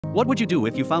What would you do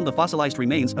if you found the fossilized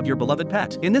remains of your beloved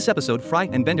pet? In this episode, Fry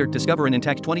and Bender discover an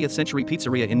intact 20th century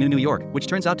pizzeria in New York, which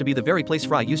turns out to be the very place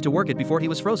Fry used to work at before he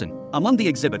was frozen. Among the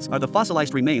exhibits are the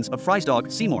fossilized remains of Fry's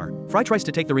dog, Seymour. Fry tries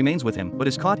to take the remains with him, but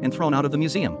is caught and thrown out of the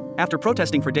museum. After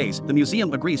protesting for days, the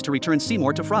museum agrees to return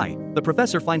Seymour to Fry. The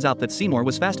professor finds out that Seymour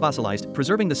was fast fossilized,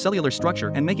 preserving the cellular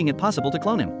structure and making it possible to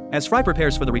clone him. As Fry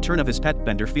prepares for the return of his pet,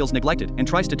 Bender feels neglected and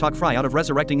tries to talk Fry out of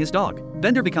resurrecting his dog.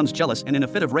 Bender becomes jealous and in a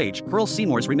fit of rage, hurls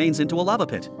Seymour's remains into a lava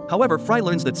pit. However, Fry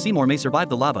learns that Seymour may survive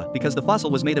the lava because the fossil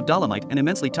was made of dolomite, an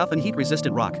immensely tough and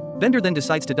heat-resistant rock. Bender then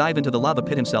decides to dive into the lava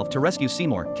pit himself to rescue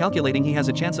Seymour, calculating he has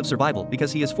a chance of survival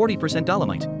because he is 40%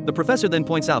 dolomite. The professor then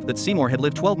points out that Seymour had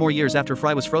lived 12 more years after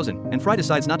Fry was frozen, and Fry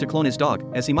decides not to clone his dog,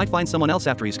 as he might find someone else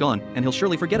after he's gone, and he'll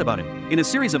surely forget about him. In a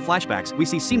series of flashbacks, we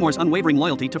see Seymour's unwavering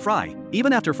loyalty to Fry.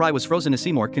 Even after Fry was frozen,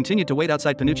 Seymour continued to wait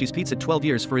outside Panucci's Pizza 12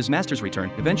 years for his master's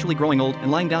return, eventually growing old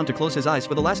and lying down to close his eyes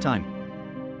for the last time.